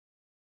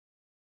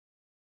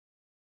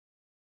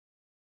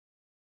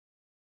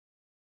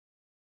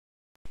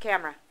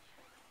Camera.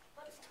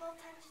 What's 12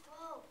 times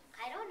 12?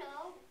 I don't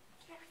know.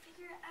 Can't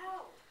figure it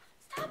out.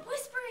 Stop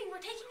whispering. We're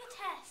taking a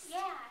test.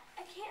 Yeah.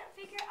 I can't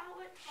figure out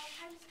what 12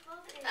 times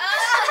 12 is.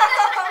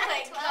 Oh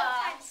my 12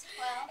 God. times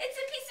 12. It's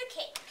a piece of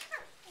cake.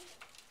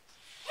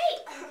 Hey,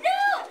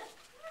 no!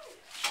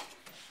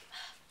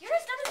 You're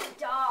as dumb as a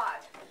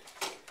dog.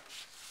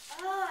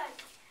 Ugh.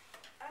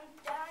 I'm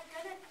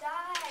gonna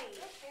die.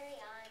 Just carry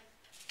on.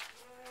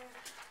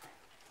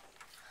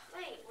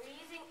 Wait, we're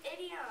using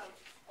idiom.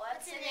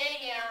 What's an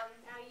idiom?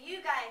 Now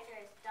you guys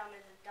are as dumb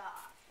as a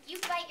dog. You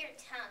bite your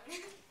tongue.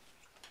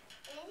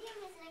 An idiom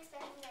is an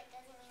expression that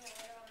doesn't mean a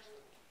literal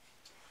meaning.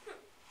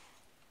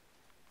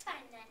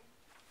 Fine then.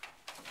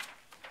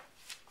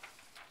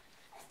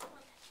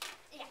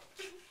 Yeah.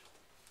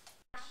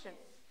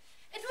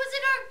 It was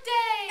a dark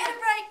day and a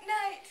bright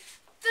night.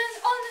 Then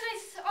on the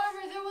knight's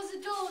armor there was a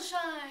dull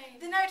shine.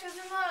 The knight was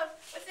in love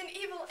with an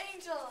evil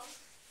angel.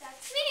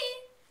 That's me.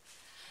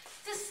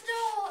 The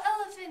snow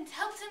elephant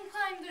helped him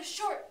climb the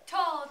short,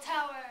 tall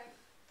tower.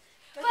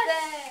 But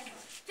then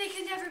they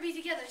could never be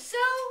together, so...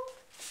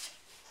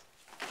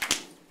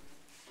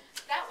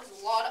 That was a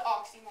lot of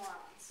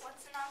oxymorons.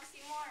 What's an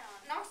oxymoron?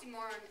 An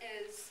oxymoron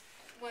is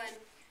when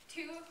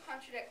two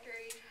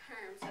contradictory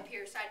terms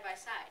appear side by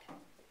side.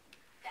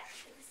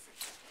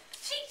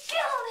 She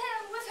killed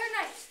him with her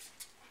knife.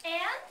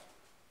 And...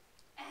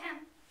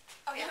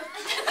 Oh yeah.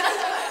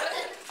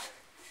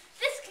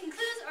 This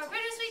concludes our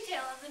bittersweet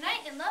tale of the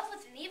knight in love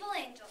with an evil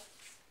angel.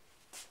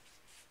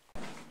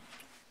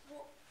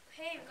 Well,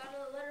 hey, we got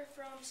a letter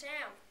from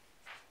Sam.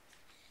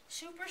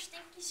 Super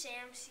Stinky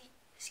Sam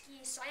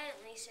skis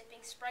silently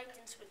sipping Sprite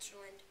in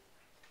Switzerland.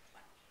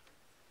 Wow.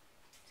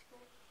 That's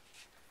cool.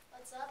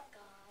 What's up,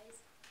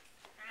 guys?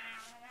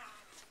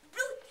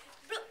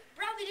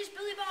 Bradley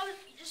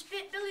just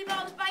bit Billy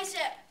Bob's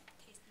bicep.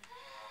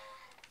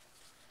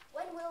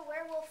 When will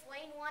Werewolf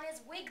Wayne want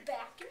his wig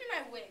back? Give me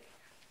my wig.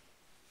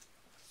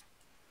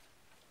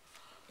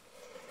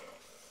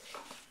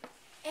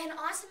 An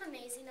awesome,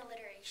 amazing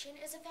alliteration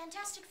is a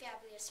fantastic,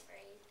 fabulous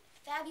phrase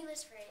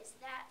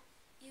that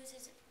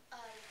uses a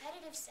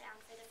repetitive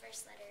sound for the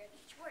first letter of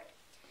each word.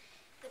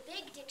 The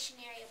Big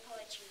Dictionary of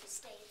Poetry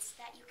states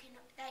that you can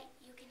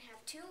have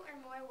two or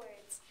more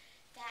words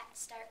that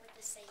start with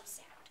the same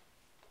sound.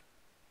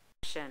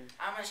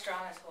 I'm as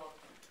strong as Hulk.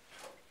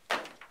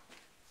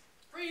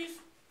 Freeze!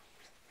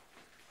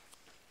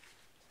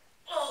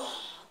 Oh,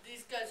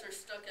 these guys are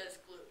stuck as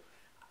glue.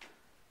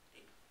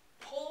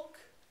 Hulk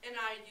and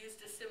I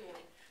used a simile.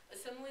 A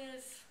simile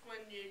is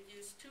when you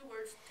use two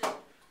words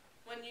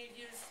when you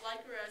use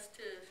like or as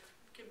to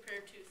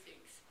compare two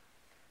things.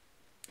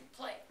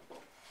 Play.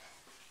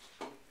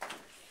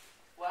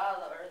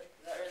 Wow,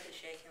 the earth is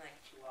shaking like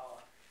a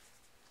chihuahua.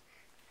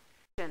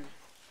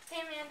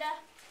 Hey,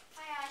 Amanda.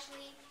 Hi,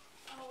 Ashley.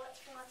 Oh, what's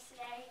for lunch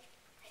today?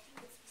 I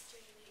think it's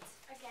mystery meat.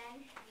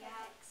 Again? Yeah.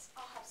 Okay.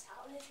 I'll have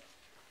salad.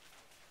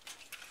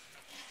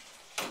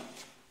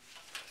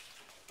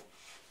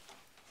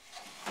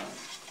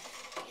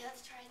 Okay,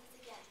 let's try this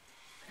again.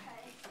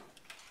 Okay.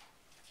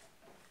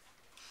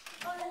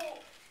 Oh,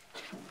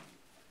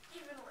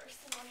 even worse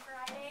than on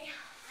Friday.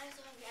 I'm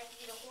so hungry I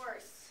could eat a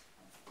horse.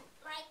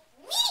 Like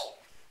me!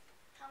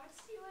 How much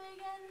do you weigh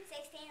again?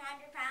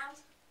 1,600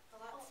 pounds. A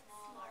lot Oh,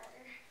 smaller.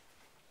 smarter.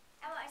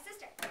 How about my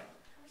sister?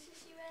 How much does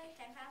she weigh?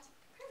 10 pounds.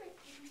 Perfect.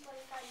 You can play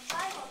 5 and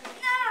 5 on me.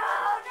 No,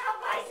 not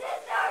my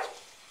sister!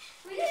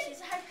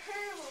 She's a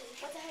hyperbole.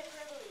 What's a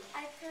hyperbole?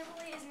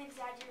 Hyperbole is an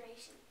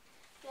exaggeration.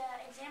 The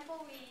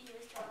example we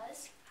used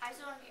was, I'm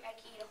so hungry I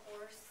could eat a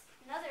horse.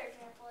 another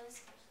example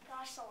is,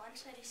 gosh, the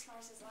lunch lady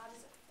smells as loud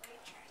as a freight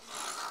train.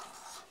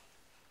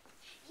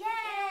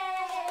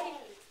 Yay!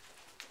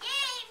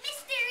 Yay,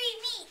 mystery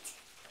meat!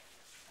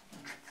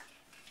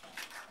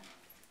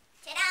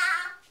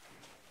 Ta-da!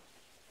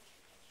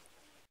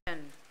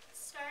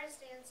 Stars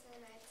dance in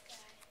the night sky.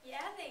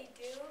 Yeah, they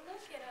do.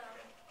 Look at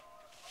them.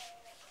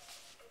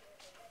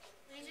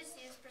 We just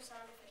use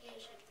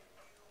personification.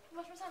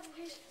 What's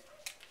personification?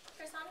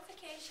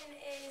 Personification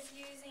is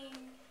using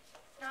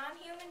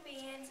non-human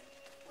beings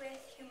with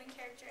human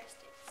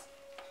characteristics.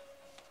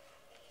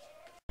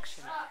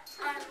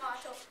 I'm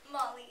model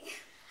Molly.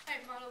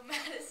 I'm model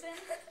Madison.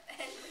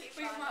 And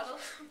we model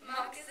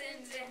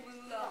moccasins and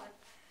Mulan.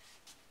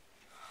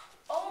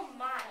 Oh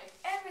my,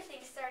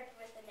 everything started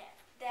with an F.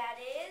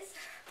 That is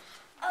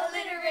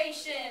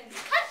alliteration.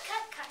 Cut,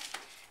 cut, cut.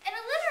 An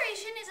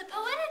alliteration is a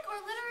poetic or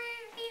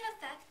literary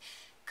effect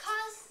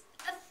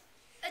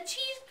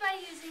achieved by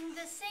using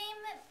the same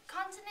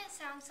consonant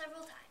sound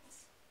several times.